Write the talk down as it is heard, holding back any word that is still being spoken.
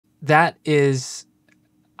that is,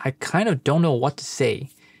 I kind of don't know what to say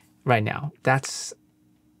right now. That's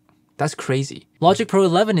crazy. Logic Pro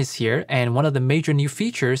 11 is here, and one of the major new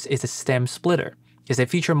features is a stem splitter. It's a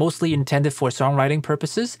feature mostly intended for songwriting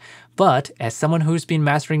purposes, but as someone who's been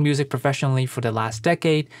mastering music professionally for the last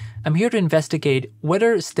decade, I'm here to investigate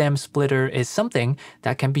whether stem splitter is something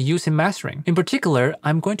that can be used in mastering. In particular,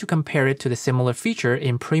 I'm going to compare it to the similar feature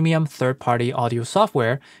in premium third-party audio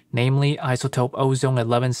software, namely iZotope Ozone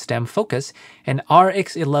 11 Stem Focus and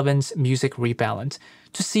RX 11's Music Rebalance,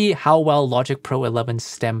 to see how well Logic Pro 11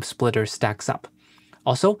 Stem Splitter stacks up.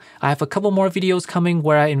 Also, I have a couple more videos coming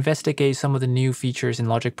where I investigate some of the new features in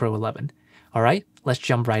Logic Pro 11. Alright, let's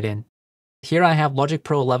jump right in. Here I have Logic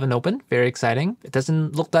Pro 11 open, very exciting. It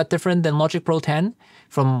doesn't look that different than Logic Pro 10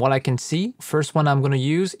 from what I can see. First one I'm going to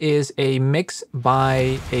use is a mix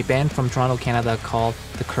by a band from Toronto, Canada called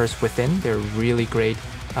The Curse Within. They're a really great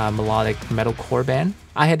melodic metalcore band.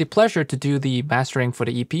 I had the pleasure to do the mastering for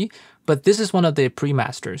the EP, but this is one of the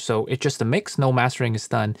pre-masters, so it's just a mix, no mastering is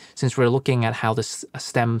done, since we're looking at how the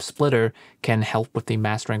stem splitter can help with the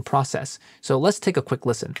mastering process. So let's take a quick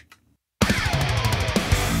listen.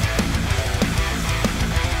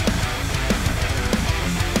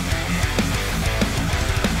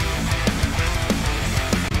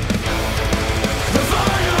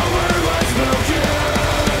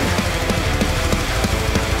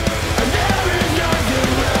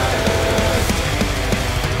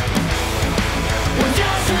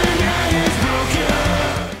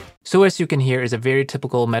 So as you can hear, it's a very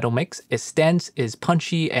typical metal mix. Its stance is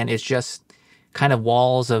punchy and it's just kind of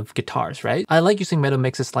walls of guitars, right? I like using metal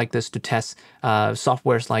mixes like this to test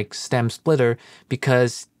softwares like Stem Splitter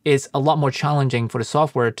because it's a lot more challenging for the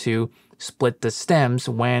software to split the stems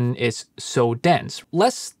when it's so dense.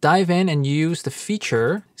 Let's dive in and use the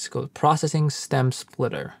feature. Let's go Processing Stem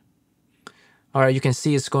Splitter. All right, you can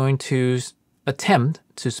see it's going to attempt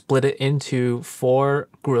to split it into 4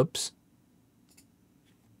 groups.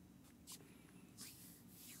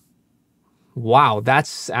 Wow,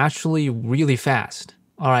 that's actually really fast.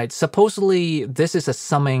 All right, supposedly this is a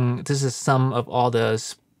sum of all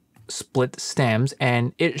the split stems,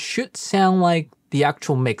 and it should sound like the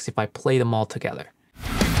actual mix if I play them all together.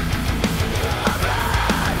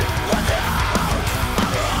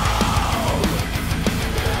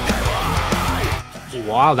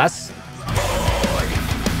 Wow, that's...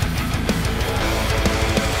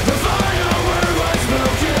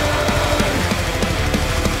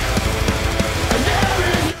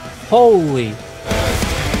 Holy!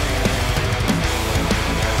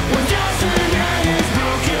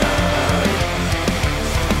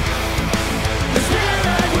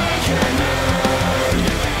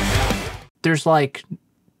 There's like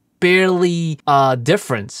barely a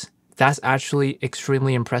difference. That's actually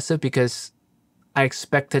extremely impressive because I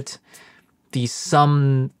expected the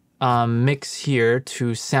sum mix here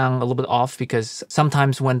to sound a little bit off because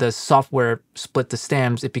sometimes when the software split the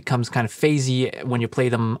stems, it becomes kind of phasey when you play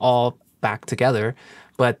them all back together.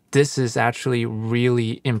 But this is actually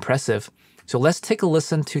really impressive. So let's take a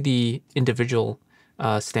listen to the individual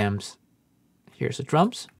stems. Here's the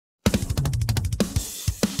drums.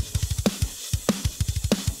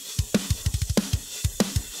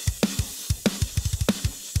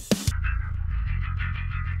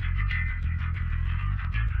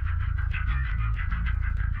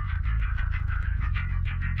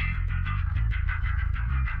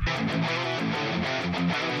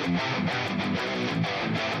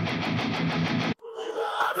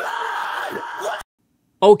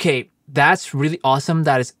 Okay, that's really awesome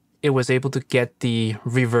that it was able to get the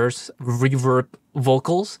reverb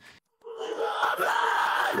vocals.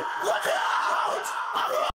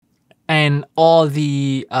 And all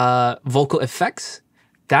the vocal effects.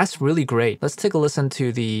 That's really great. Let's take a listen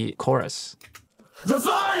to the chorus. The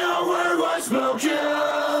firework was smoking,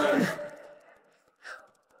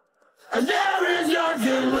 and there is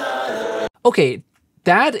nothing left. Okay,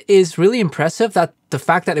 that is really impressive, that the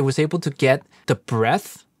fact that it was able to get the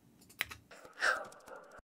breath.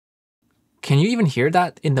 Can you even hear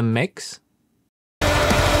that in the mix?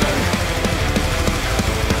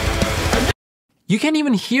 You can't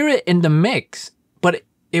even hear it in the mix, but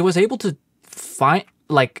it was able to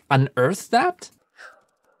unearth that?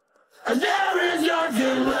 And there is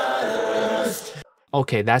nothing left.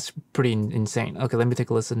 Okay, that's pretty insane. Okay, let me take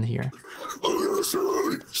a listen here.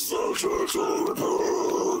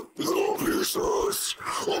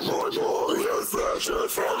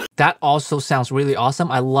 That also sounds really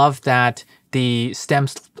awesome. I love that the stem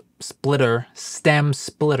splitter,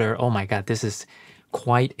 oh my god, this is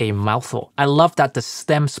quite a mouthful. I love that the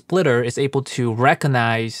stem splitter is able to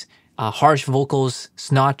recognize harsh vocals.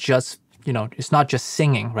 It's not just, it's not just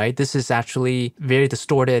singing, right? This is actually very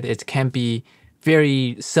distorted. It can be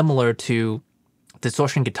very similar to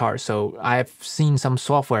distortion guitar. So I've seen some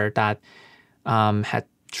software that had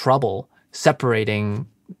trouble separating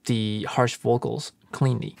the harsh vocals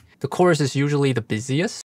cleanly. The chorus is usually the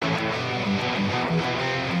busiest.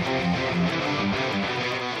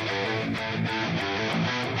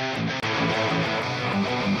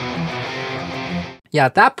 Yeah,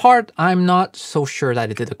 that part, I'm not so sure that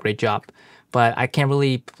it did a great job, but I can't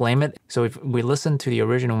really blame it. So if we listen to the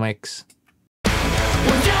original mix,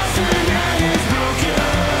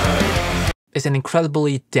 it's an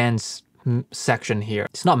incredibly dense section here.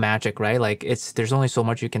 It's not magic, right? Like there's only so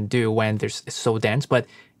much you can do when it's so dense, but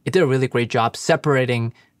it did a really great job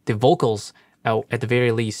separating the vocals out at the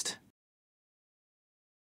very least.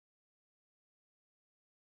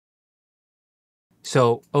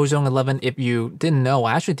 So Ozone 11, if you didn't know,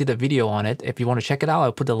 I actually did a video on it. If you want to check it out,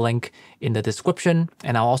 I'll put the link in the description,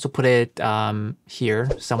 and I'll also put it here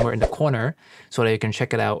somewhere in the corner so that you can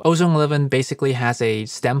check it out. Ozone 11 basically has a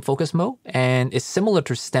stem focus mode, and it's similar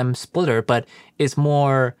to stem splitter, but it's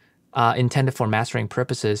more intended for mastering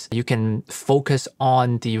purposes. You can focus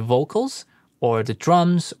on the vocals or the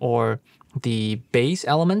drums or the bass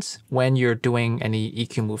elements when you're doing any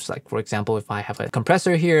EQ moves. Like for example, if I have a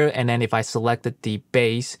compressor here and then if I selected the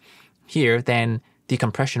bass here, then the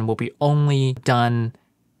compression will be only done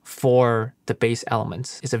for the bass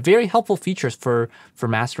elements. It's a very helpful feature for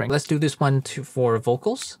mastering. Let's do this one for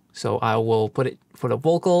vocals. So I will put it for the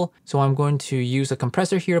vocal. So I'm going to use a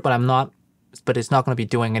compressor here, but it's not going to be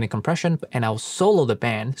doing any compression, and I'll solo the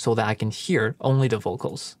band so that I can hear only the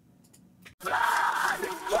vocals.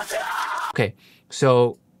 Okay,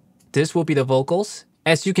 so this will be the vocals.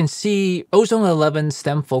 As you can see, Ozone 11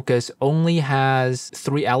 stem focus only has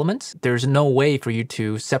 3 elements. There's no way for you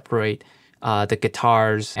to separate the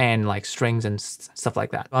guitars and like strings and stuff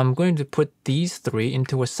like that. I'm going to put these 3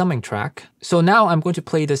 into a summing track. So now I'm going to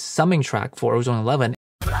play this summing track for Ozone 11.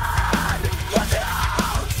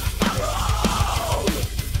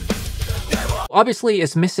 Obviously,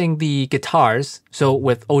 it's missing the guitars. So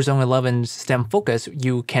with Ozone 11's stem focus,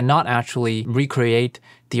 you cannot actually recreate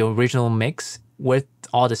the original mix with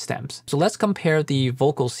all the stems. So let's compare the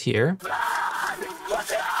vocals here.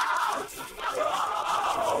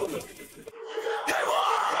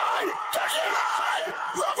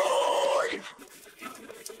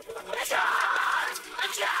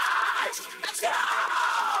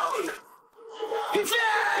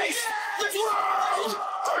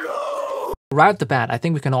 Right off the bat, I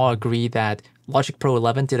think we can all agree that Logic Pro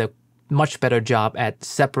 11 did a much better job at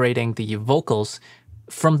separating the vocals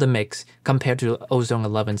from the mix compared to Ozone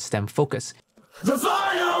 11 stem focus. The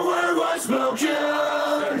final word was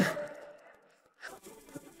spoken.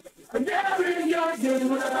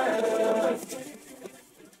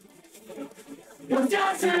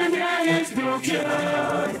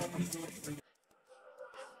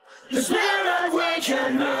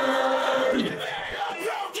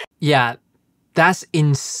 Yeah, that's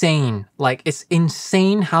insane. Like, it's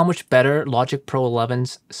insane how much better Logic Pro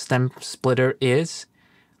 11's stem splitter is.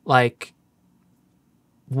 Like,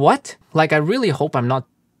 what? Like, I really hope I'm not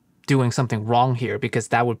doing something wrong here, because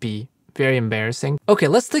that would be very embarrassing. Okay,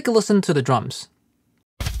 let's take a listen to the drums.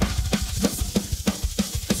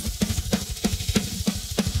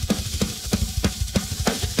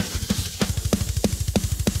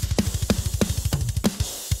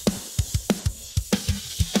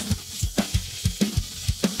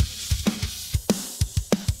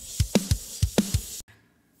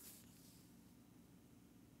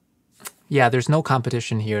 Yeah, there's no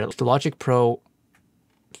competition here. The Logic Pro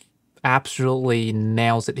absolutely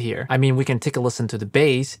nails it here. I mean, we can take a listen to the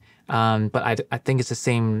bass, but I think it's the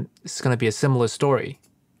same. It's going to be a similar story.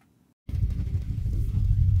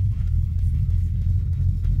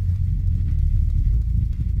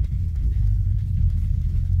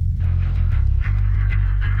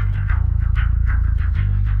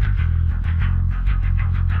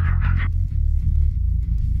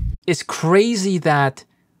 It's crazy that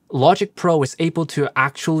Logic Pro is able to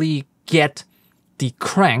actually get the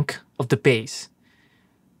crank of the bass.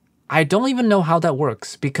 I don't even know how that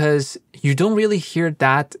works, because you don't really hear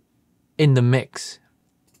that in the mix.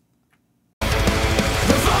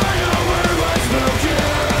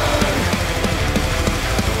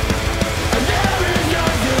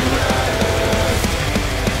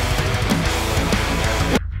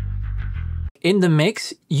 In the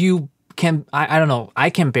mix, you can, I don't know, I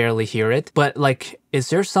can barely hear it, but like, is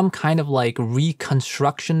there some kind of like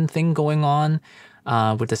reconstruction thing going on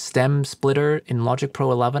with the stem splitter in Logic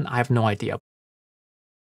Pro 11? I have no idea.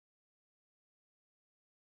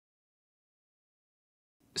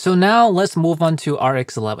 So now let's move on to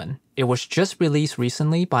RX11. It was just released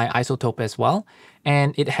recently by iZotope as well,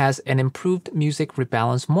 and it has an improved music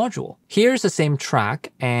rebalance module. Here's the same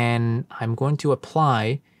track, and I'm going to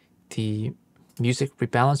apply the music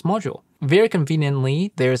rebalance module. Very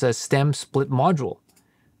conveniently, there's a stem split module.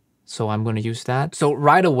 So I'm going to use that. So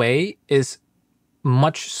right away is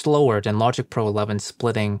much slower than Logic Pro 11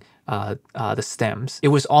 splitting the stems. It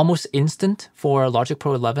was almost instant for Logic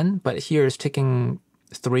Pro 11, but here it's taking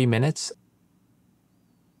 3 minutes.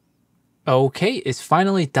 Okay, it's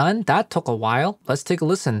finally done. That took a while. Let's take a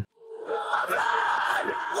listen.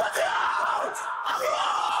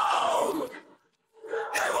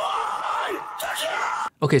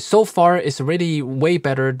 Okay, so far it's already way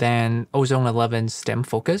better than Ozone 11's stem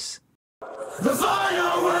focus. The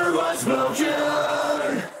final word was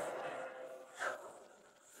spoken,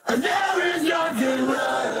 and there is nothing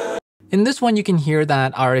left. In this one, you can hear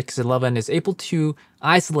that RX11 is able to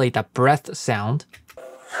isolate that breath sound,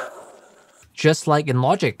 just like in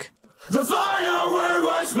Logic. The final word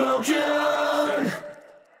was spoken.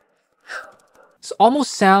 It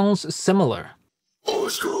almost sounds similar.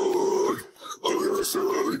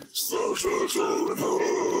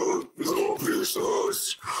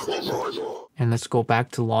 And let's go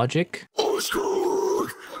back to Logic.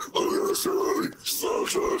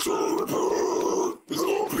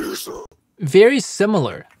 Very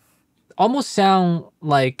similar. Almost sound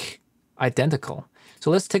like identical. So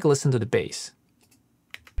let's take a listen to the bass.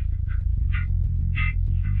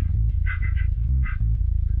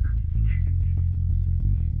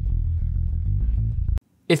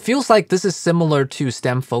 It feels like this is similar to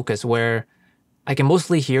stem focus, where I can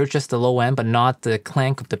mostly hear just the low end, but not the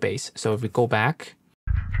clank of the bass. So if we go back,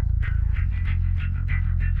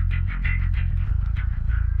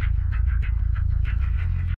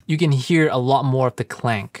 you can hear a lot more of the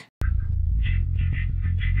clank.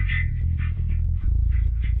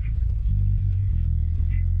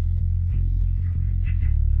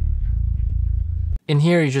 In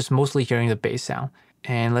here, you're just mostly hearing the bass sound.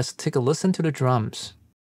 And let's take a listen to the drums.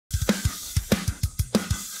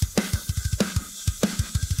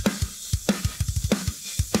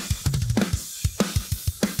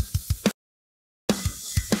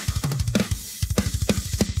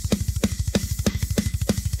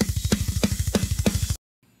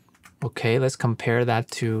 Okay, let's compare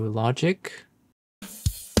that to Logic.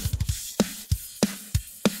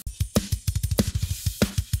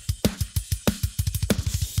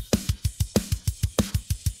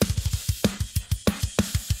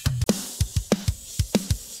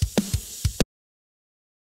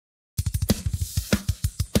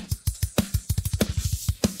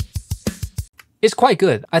 It's quite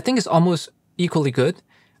good. I think it's almost equally good.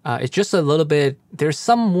 It's just a little bit, there's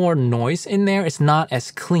some more noise in there. It's not as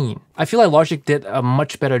clean. I feel like Logic did a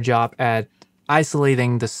much better job at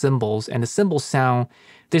isolating the cymbals, and the cymbals sound,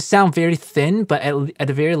 they sound very thin, but at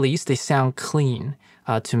the very least, they sound clean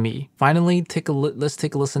to me. Finally, let's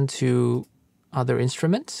take a listen to other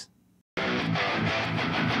instruments.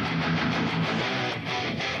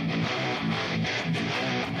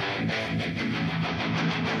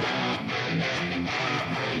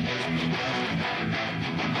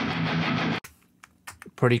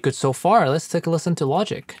 Pretty good so far. Let's take a listen to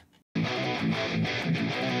Logic.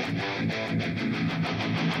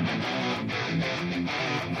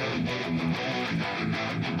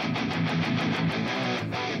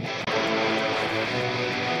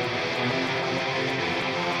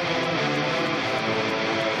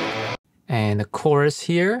 And the chorus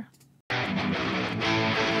here.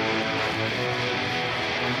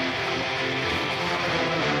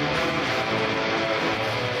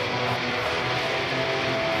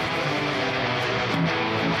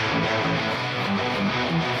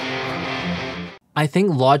 I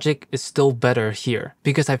think Logic is still better here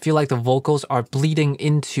because I feel like the vocals are bleeding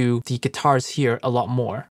into the guitars here a lot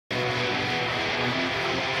more.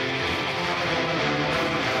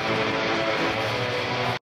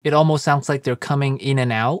 It almost sounds like they're coming in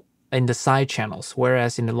and out in the side channels,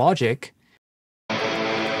 whereas in the Logic,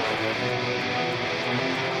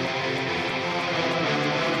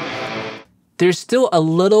 there's still a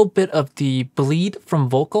little bit of the bleed from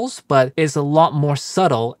vocals, but it's a lot more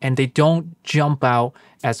subtle and they don't jump out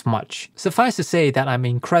as much. Suffice to say that I'm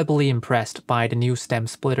incredibly impressed by the new stem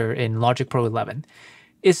splitter in Logic Pro 11.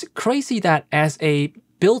 It's crazy that as a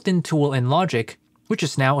built-in tool in Logic, which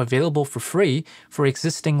is now available for free for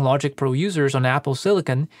existing Logic Pro users on Apple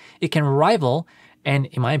Silicon, it can rival and,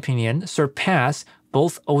 in my opinion, surpass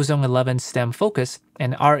both Ozone 11's stem focus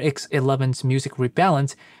and RX 11's music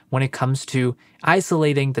rebalance when it comes to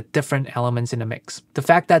isolating the different elements in a mix. The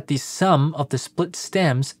fact that the sum of the split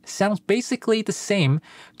stems sounds basically the same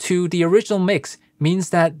to the original mix means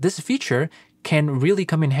that this feature can really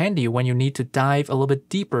come in handy when you need to dive a little bit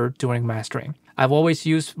deeper during mastering. I've always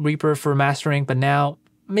used Reaper for mastering, but now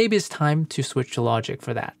maybe it's time to switch to Logic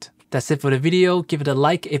for that. That's it for the video. Give it a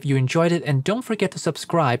like if you enjoyed it, and don't forget to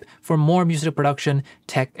subscribe for more music production,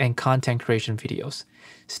 tech, and content creation videos.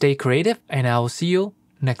 Stay creative, and I will see you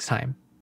next time.